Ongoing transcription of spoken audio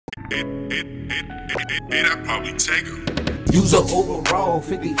I'd probably take him. User overall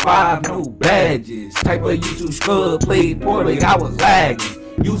 55, no badges. Type of YouTube scrub, played poorly, I was lagging.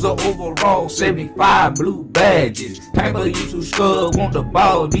 User overall 75, blue badges. Type of YouTube scrub, want the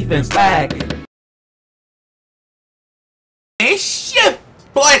ball, defense lagging. Man, shit,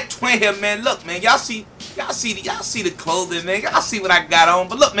 boy, twin here, man. Look, man, y'all see the clothing, man. Y'all see what I got on.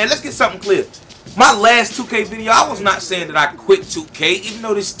 But look, man, let's get something clear. My last 2K video, I was not saying that I quit 2K, even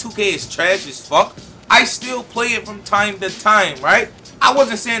though this 2K is trash as fuck. I still play it from time to time, right? I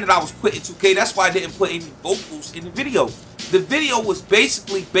wasn't saying that I was quitting 2K. That's why I didn't put any vocals in the video. The video was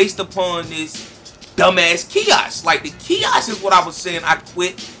basically based upon this dumbass kiosk. Like, the kiosk is what I was saying I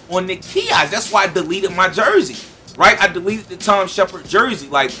quit on the kiosk. That's why I deleted my jersey, right? I deleted the Tom Shepard jersey.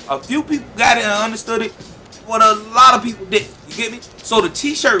 Like, a few people got it and understood it, but a lot of people didn't. You get me? So the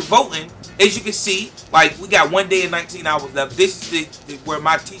t-shirt voting, as you can see, like, we got 1 day and 19 hours left. This is where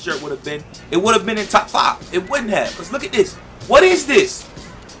my t-shirt would have been. It would have been in top 5. It wouldn't have. Because look at this. What is this?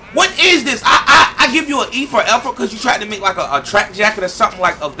 What is this? I give you an E for effort because you tried to make like a track jacket or something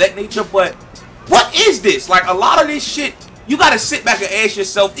like of that nature. But what is this? Like, a lot of this shit, you got to sit back and ask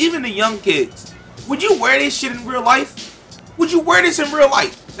yourself, even the young kids, would you wear this shit in real life? Would you wear this in real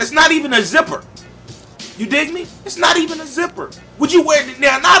life? It's not even a zipper. You dig me? It's not even a zipper. Would you wear it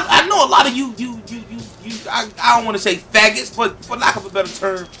now? I know a lot of you I don't want to say faggots, but for lack of a better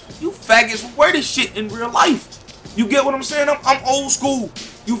term, you faggots will wear this shit in real life. You get what I'm saying? I'm old school.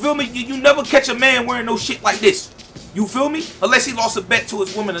 You feel me? You never catch a man wearing no shit like this. You feel me? Unless he lost a bet to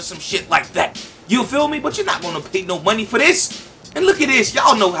his woman or some shit like that. You feel me? But you're not gonna pay no money for this. And look at this.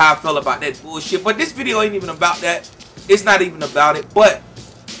 Y'all know how I felt about that bullshit. But this video ain't even about that. It's not even about it. But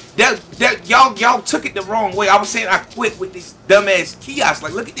y'all took it the wrong way. I was saying I quit with this dumbass kiosk.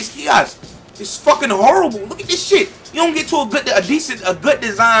 Like, look at this kiosk. It's fucking horrible. Look at this shit. You don't get to a good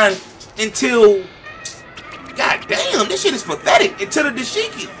design until, god damn, this shit is pathetic, until the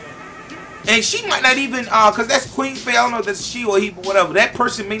dashiki. And she might not even, cause that's Queen Faye. I don't know if that's she or he, but whatever. That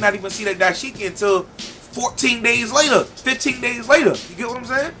person may not even see that dashiki until 14 days later, 15 days later. You get what I'm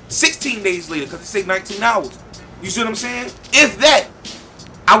saying? 16 days later, cause it say 19 hours. You see what I'm saying? If that,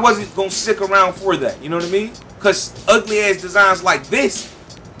 I wasn't gonna stick around for that. You know what I mean? Cause ugly ass designs like this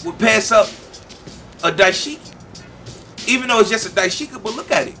would pass up a dashiki. Even though it's just a dashiki, but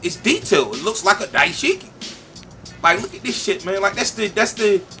look at it. It's detailed. It looks like a dashiki. Like, look at this shit, man. Like, that's the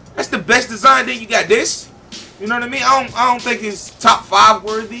best design. Then you got this. You know what I mean? I don't think it's top 5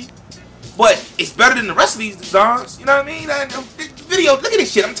 worthy, but it's better than the rest of these designs. You know what I mean? This video, look at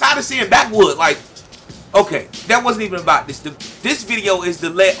this shit. I'm tired of seeing backwood. Like, okay, that wasn't even about this. This video is to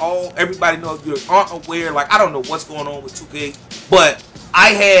let everybody know if you aren't aware. Like, I don't know what's going on with 2K, but I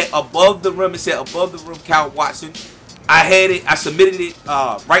had above the rim. It said above the rim Cal Watson. I had it. I submitted it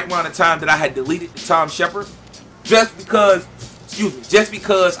right around the time that I had deleted the Tom Shepard, just because, excuse me, just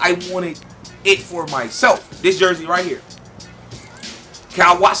because I wanted it for myself. This jersey right here,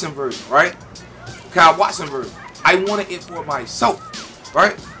 Cal Watson version, right? Cal Watson version. I wanted it for myself,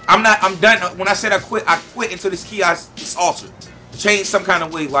 right? I'm done. When I said I quit until this kiosk is altered, changed some kind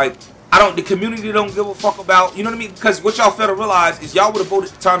of way. Like, the community don't give a fuck about, you know what I mean? Because what y'all fail to realize is y'all would have voted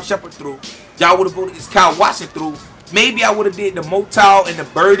Tom Shepard through. Y'all would have voted this Cal Watson through. Maybe I would have did the Motow and the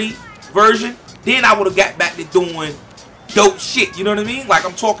Birdie version. Then I would have got back to doing dope shit. You know what I mean? Like,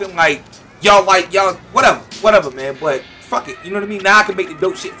 I'm talking like y'all whatever, man. But fuck it. You know what I mean? Now I can make the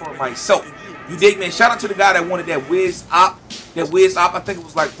dope shit for myself. You dig, man? Shout out to the guy that wanted that Wiz Op. That Wiz Op, I think it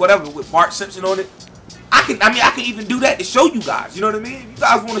was like whatever with Bart Simpson on it. I can even do that to show you guys. You know what I mean? If you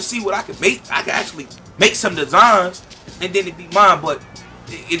guys want to see what I can make, I can actually make some designs and then it be mine, but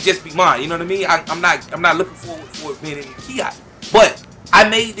it just be mine. You know what I mean? I'm not looking forward for it being in the kiosk. But I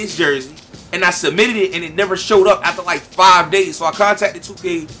made this jersey and I submitted it and it never showed up after like 5 days. So I contacted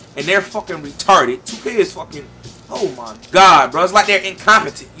 2K and they're fucking retarded. 2K is fucking, oh my god, bro. It's like they're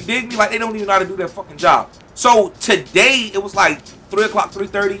incompetent. You dig me? Like, they don't even know how to do their fucking job. So today it was like 3 o'clock,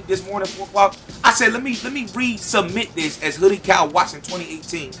 3:30 this morning, 4 o'clock. I said, let me resubmit this as Hoodie Cal Watson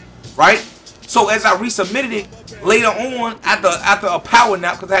 2018, right? So as I resubmitted it later on after a power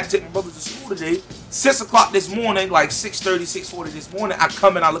nap, because I had to take my brothers to school today, 6 o'clock this morning, like 6:30, 6:40 this morning, I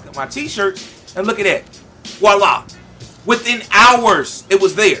come and I look at my t-shirts and look at that. Voila. Within hours, it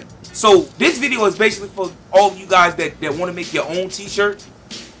was there. So this video is basically for all of you guys that want to make your own t-shirt.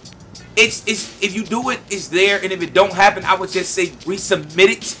 It's if you do it, it's there, and if it don't happen, I would just say resubmit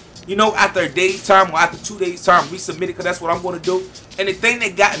it. You know, after a day's time or after 2 days time, resubmit it, because that's what I'm going to do. And the thing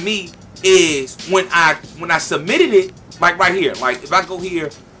that got me is when I submitted it, like right here, like if I go here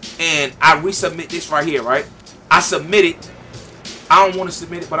and I resubmit this right here, right? I submit it. I don't want to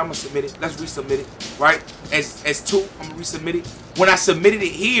submit it, but I'm gonna submit it. Let's resubmit it, right? As 2, I'm gonna resubmit it. When I submitted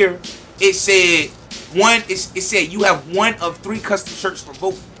it here, it said it said you have 1 of 3 custom shirts for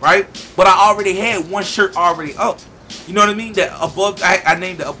vote, right? But I already had 1 shirt already up. You know what I mean? That above, I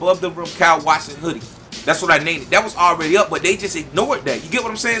named it above the rim Cal Watson hoodie. That's what I named it. That was already up, but they just ignored that. You get what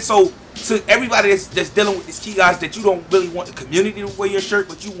I'm saying? So to everybody that's dealing with this key, guys, that you don't really want the community to wear your shirt,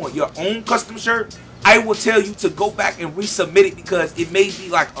 but you want your own custom shirt, I will tell you to go back and resubmit it, because it may be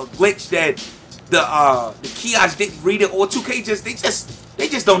like a glitch that the kiosk didn't read it, or 2K they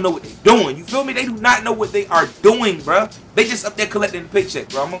just don't know what they're doing. You feel me? They do not know what they are doing, bruh. They just up there collecting the paycheck,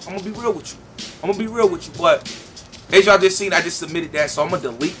 bro. I'm gonna be real with you. I'm gonna be real with you, but as y'all just seen, I just submitted that, so I'm gonna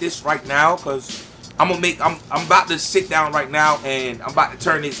delete this right now, because I'm about to sit down right now, and I'm about to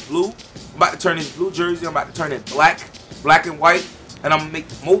turn this blue. I'm about to turn this blue jersey. I'm about to turn it black and white, and I'm gonna make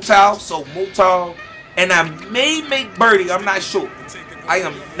Motal. So Motal, and I may make Birdie. I'm not sure. I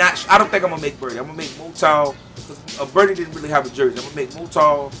don't think I'm gonna make Birdie. I'm gonna make Motal, because Birdie didn't really have a jersey. I'm gonna make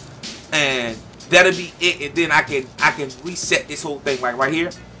Motal, and that'll be it. And then I can reset this whole thing, like right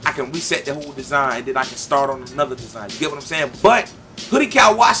here. I can reset the whole design, and then I can start on another design. You get what I'm saying? But Hoodie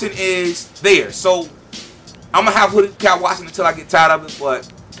Cal Watson is there, so I'm gonna have Hoodie Cal Watson until I get tired of it.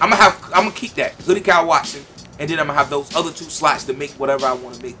 But I'm gonna keep that Hoodie Cal Watson, and then I'm gonna have those other 2 slots to make whatever I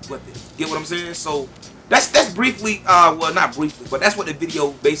want to make with it. Get what I'm saying? So that's briefly, well, not briefly, but that's what the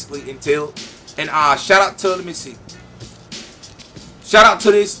video basically entailed. And shout out to, let me see, shout out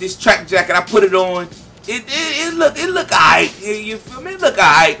to this track jacket. I put it on. It look alright. You feel me? It look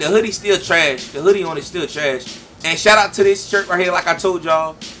alright. The hoodie still trash. The hoodie on it still trash. And shout out to this shirt right here. Like I told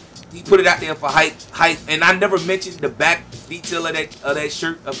y'all, he put it out there for hype. And I never mentioned the back detail of that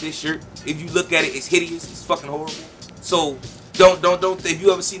shirt, of this shirt. If you look at it, it's hideous. It's fucking horrible. So don't. If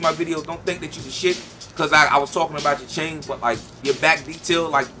you ever see my videos, don't think that you the shit, because I was talking about your chain, but like your back detail,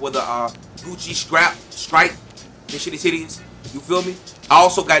 like with the Gucci stripe, this shit is hideous. You feel me? I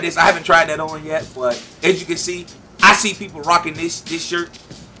also got this. I haven't tried that on yet, but as you can see, I see people rocking this shirt.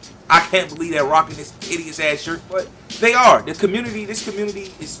 I can't believe they're rocking this hideous ass shirt, but they are. The community, this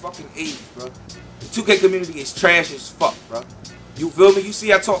community is fucking AIDS, bro. The 2K community is trash as fuck, bro. You feel me? You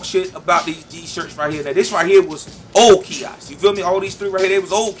see I talk shit about these shirts right here. Now this right here was old kiosks. You feel me? All these 3 right here, they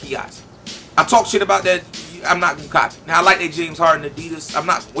was old kiosks. I talk shit about that. I'm not gonna copy. Now I like that James Harden Adidas. I'm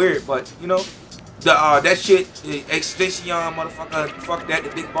not weird, but you know, that shit, the Extension motherfucker, fuck that. The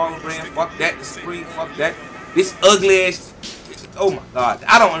Big Baller brand, fuck that. The Supreme, fuck that. This ugly ass. Oh my God,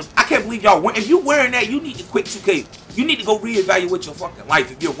 I can't believe y'all. If you're wearing that, you need to quit 2K. You need to go reevaluate your fucking life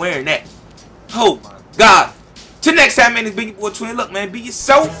if you're wearing that. Oh my God. Till next time, man, it's been your boy Twin. Look, man, be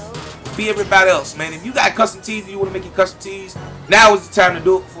yourself, be everybody else, man. If you got custom tees and you want to make your custom tees, now is the time to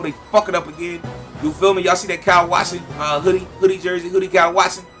do it before they fuck it up again. You feel me? Y'all see that Cal Watson hoodie jersey, Hoodie Cal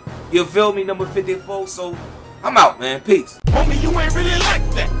Watson. You feel me? Number 54. So I'm out, man. Peace. Homie, you ain't really like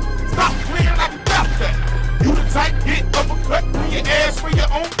that. Stop playing like about that. You the type get uppercut when your ass for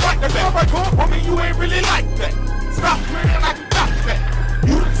your own fight. That's all right, homie, you ain't really like that. Stop playing like